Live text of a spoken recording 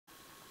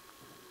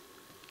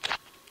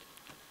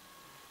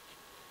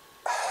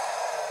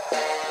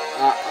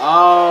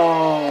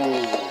Oh.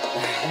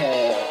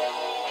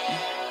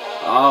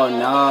 Oh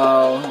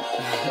no.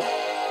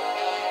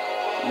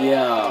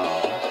 Yo.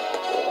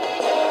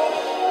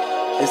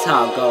 This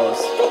how it goes.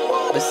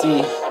 But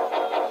see,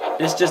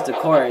 this just the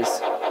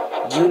chorus.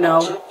 You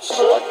know,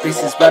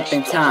 this is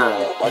reppin'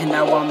 time, and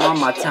now I'm on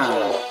my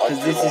time,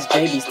 cause this is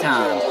JB's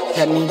time.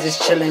 That means it's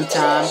chillin'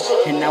 time,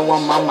 and now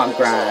I'm on my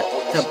grind.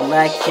 The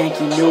black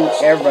Yankee new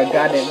era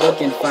got it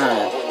looking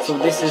fine. So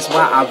this is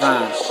why I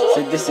rhyme.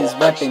 So this is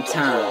reppin'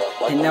 time,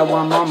 and now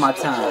I'm on my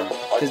time,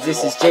 cause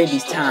this is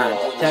JB's time.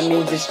 That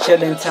means it's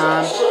chillin'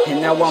 time,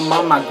 and now I'm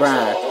on my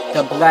grind.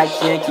 The black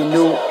Yankee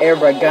new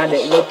era got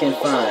it looking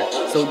fine.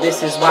 So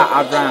this is why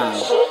I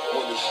rhyme.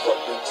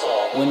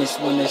 When it's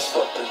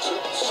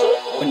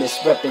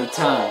reppin'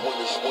 time.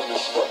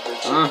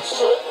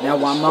 Now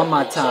I'm on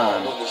my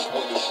time.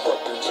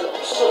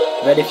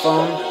 Ready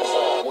for 'em?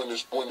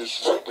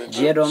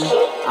 Get 'em.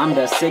 I'm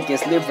the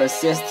sickest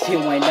lyricist you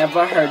ain't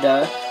never heard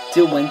of.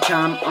 Doing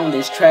time on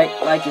this track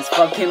like it's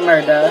fucking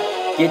murder.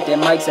 Get the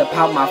mics up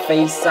out my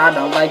face, I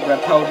don't like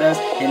reporters.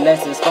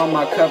 Unless it's for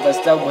my cover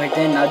story,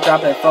 then I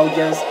drop it for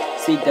yours.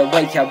 See the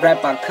way I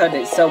rap, I cut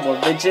it so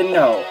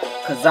original.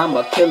 Cause I'm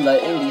a killer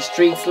in these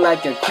streets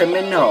like a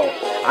criminal.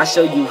 I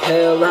show you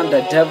hell, I'm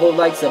the devil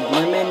like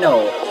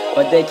subliminal.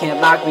 But they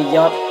can't lock me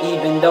up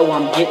even though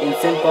I'm getting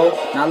simple.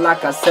 Not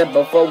like I said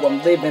before,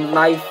 I'm living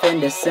life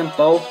and it's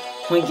simple.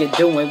 When you're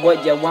doing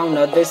what you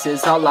wanna, this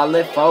is all I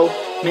live for.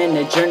 Man,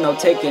 the journal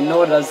taking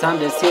orders, I'm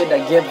just here to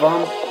give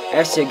them.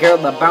 Ask your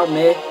girl about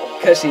me,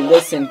 cause she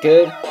listen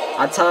good.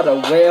 I taught her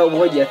well,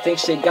 where you think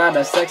she got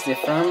her sexy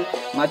from?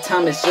 My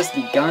time has just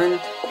begun,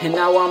 and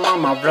now I'm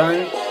on my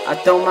run. I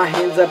throw my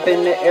hands up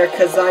in the air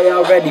cause I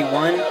already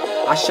won.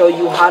 I show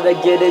you how to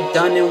get it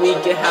done and we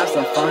can have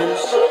some fun.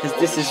 Cause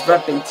this is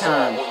reppin'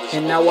 time,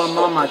 and now I'm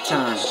on my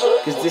time.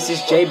 Cause this is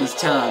JB's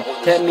time,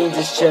 that means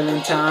it's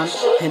chillin' time.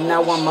 And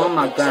now I'm on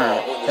my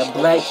grind. The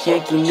black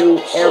Yankee new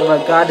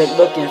era got it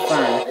looking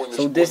fine.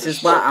 So this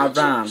is why I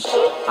rhyme.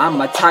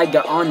 I'm a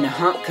tiger on the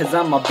hunt cause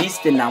I'm a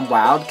beast and I'm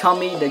wild. Call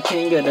me the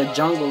king of the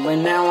jungle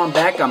and now I'm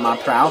back on my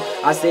prowl.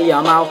 I see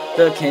I'm out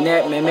looking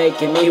at me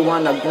making me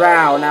wanna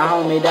growl. Now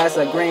homie, that's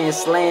a grand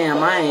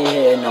slam, I ain't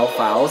hitting no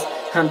fouls.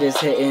 I'm just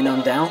hitting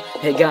them down,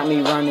 it got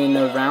me running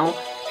around.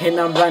 And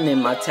I'm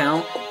running my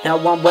town, now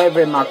I'm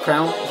wearing my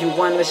crown. You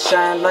wanna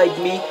shine like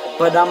me?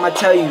 But I'ma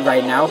tell you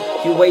right now,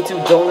 you way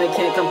too dull and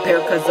can't compare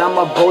cause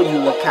I'ma bowl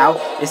you a cow.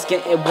 It's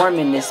getting warm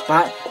in this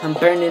spot, I'm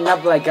burning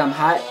up like I'm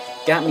hot.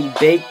 Got me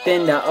baked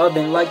in the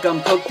oven like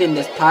I'm cooked in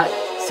this pot.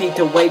 See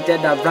the way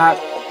that I rock,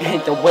 and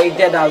the way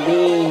that I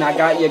lean. I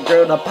got your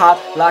girl to pop,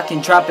 lock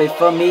and drop it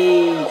for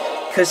me.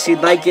 Cause she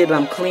like it,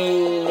 I'm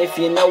clean, if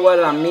you know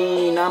what I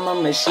mean. I'm a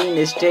machine,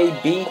 it's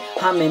JB,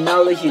 I'm in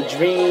all of your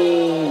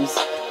dreams.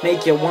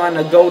 Make you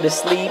wanna go to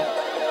sleep.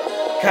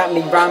 Got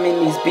me rhyming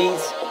these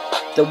beats,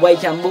 the way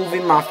I'm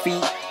moving my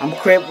feet. I'm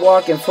crip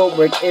walking,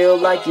 footwork ill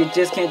like you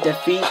just can't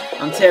defeat.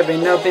 I'm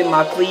tearing up in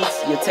my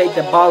cleats, you take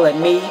the ball at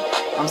me.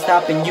 I'm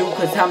stopping you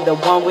cause I'm the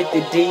one with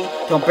the D.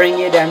 Don't bring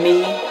it at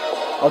me,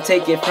 I'll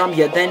take it from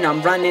you. Then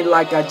I'm running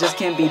like I just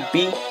can't be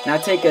beat. Now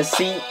take a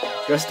seat,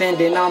 you're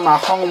standing on my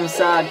home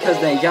side cause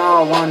they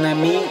all wanna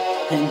meet.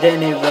 And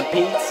then it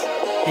repeats,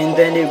 and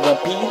then it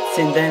repeats,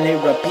 and then it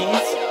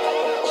repeats.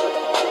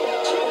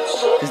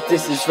 Cause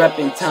this is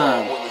reppin'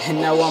 time, and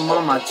now I'm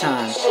on my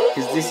time.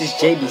 Cause this is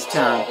JB's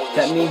time,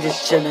 that means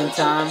it's chillin'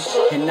 time.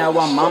 And now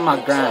I'm on my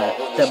grind.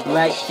 The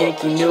black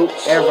Yankee new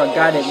era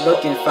got it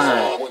looking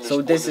fine.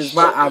 So this is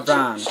why I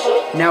rhyme.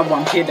 Now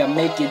I'm here to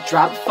make it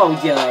drop for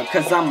ya,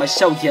 cause I'ma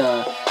show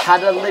ya how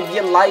to live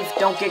your life.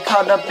 Don't get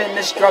caught up in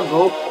the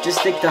struggle,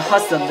 just stick to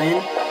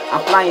hustling.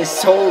 I'm flying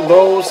so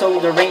low, so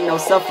there ain't no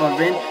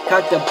suffering.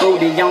 Got the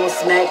booty on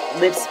smack,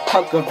 lips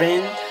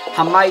puckering.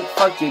 I might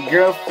fuck your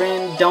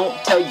girlfriend, don't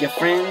tell your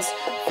friends.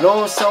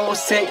 Flow so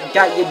sick,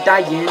 got you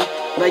dying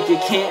like you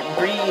can't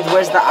breathe,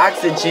 where's the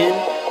oxygen?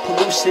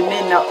 Pollution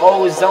in the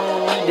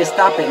ozone, need to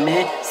stop it,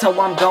 man.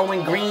 So I'm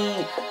going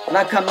green,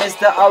 like I'm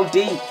Mr. OD.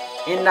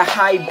 In the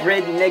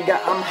hybrid, nigga,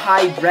 I'm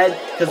hybrid,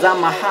 cause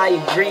I'm a high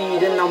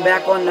breed, and I'm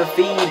back on the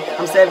feed.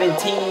 I'm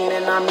 17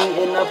 and I'm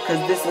eating up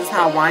cause this is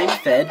how I'm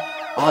fed.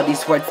 All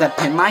these words up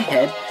in my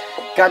head,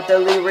 got the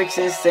lyrics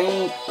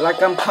insane,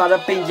 like I'm caught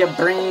up in your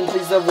brain.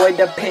 Please avoid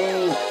the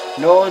pain,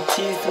 no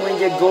teeth when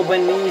you go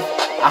beneath.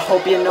 I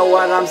hope you know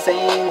what I'm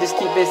saying, just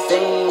keep it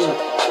sane.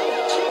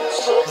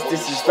 Cause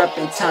this is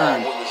reppin'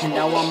 time, and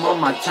now I'm on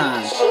my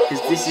time.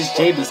 Cause this is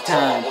JB's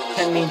time,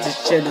 that means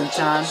it's chillin'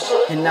 time.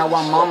 And now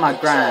I'm on my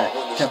grind.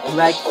 The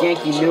black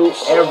Yankee new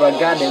era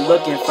got it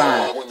looking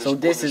fine. So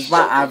this is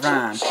why I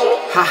rhyme.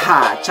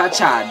 Haha,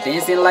 cha-cha,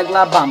 dancing like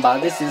La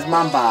Bamba. This is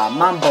Mamba,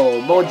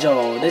 Mambo,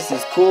 Mojo. This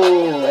is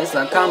cool, it's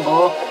a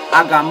combo.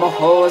 I got more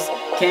hoes,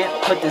 can't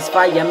put this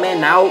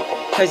fireman out.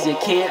 Cause you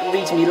can't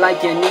reach me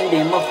like you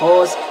needin' more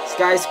horse.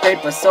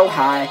 Skyscraper so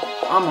high,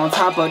 I'm on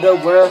top of the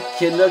world.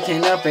 You're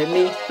looking up at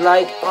me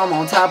like I'm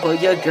on top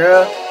of your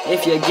girl.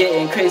 If you're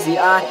getting crazy,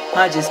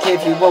 I just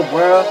give you a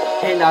whirl,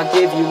 and I'll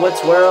give you a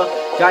twirl.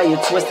 Got you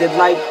twisted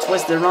like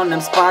twister on them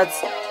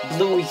spots.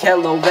 Blue,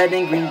 yellow, red,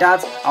 and green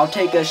dots. I'll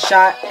take a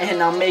shot and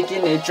I'm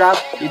making it drop.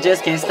 You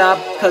just can't stop,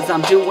 cause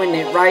I'm doing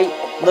it right.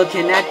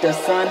 Looking at the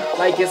sun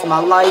like it's my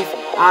life.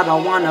 I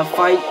don't wanna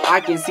fight, I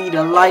can see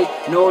the light.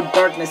 No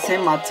darkness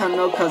in my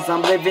tunnel, cause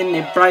I'm living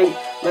it bright.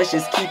 Let's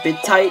just keep it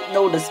tight,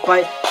 no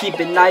despite.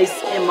 Keep it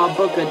nice, in my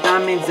book of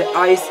diamonds and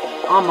ice.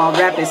 On my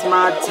rap, it's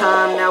my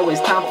time, now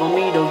it's time for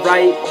me to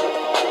write.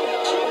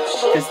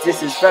 Cause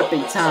this is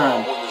repping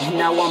time, and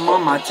now I'm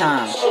on my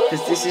time.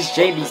 Cause this is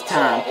JB's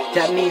time,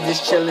 that means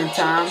it's chillin'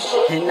 time.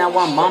 And now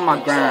I'm on my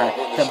grind.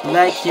 The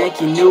black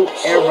Yankee new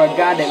era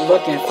got it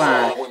looking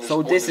fine.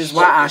 So this is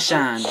why I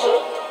shine.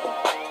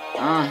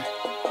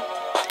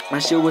 My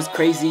shit was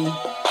crazy.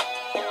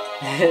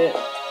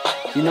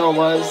 You know it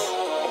was.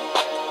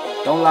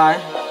 Don't lie.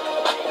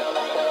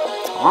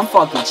 I'm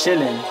fucking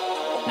chillin'.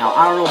 Now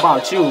I don't know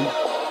about you,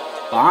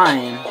 but I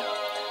am.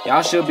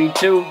 Y'all should be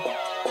too.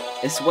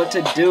 It's what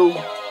to do.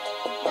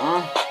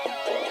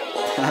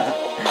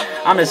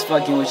 I'm just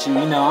fucking with you,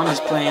 you know. I'm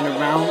just playing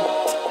around,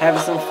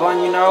 having some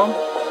fun, you know.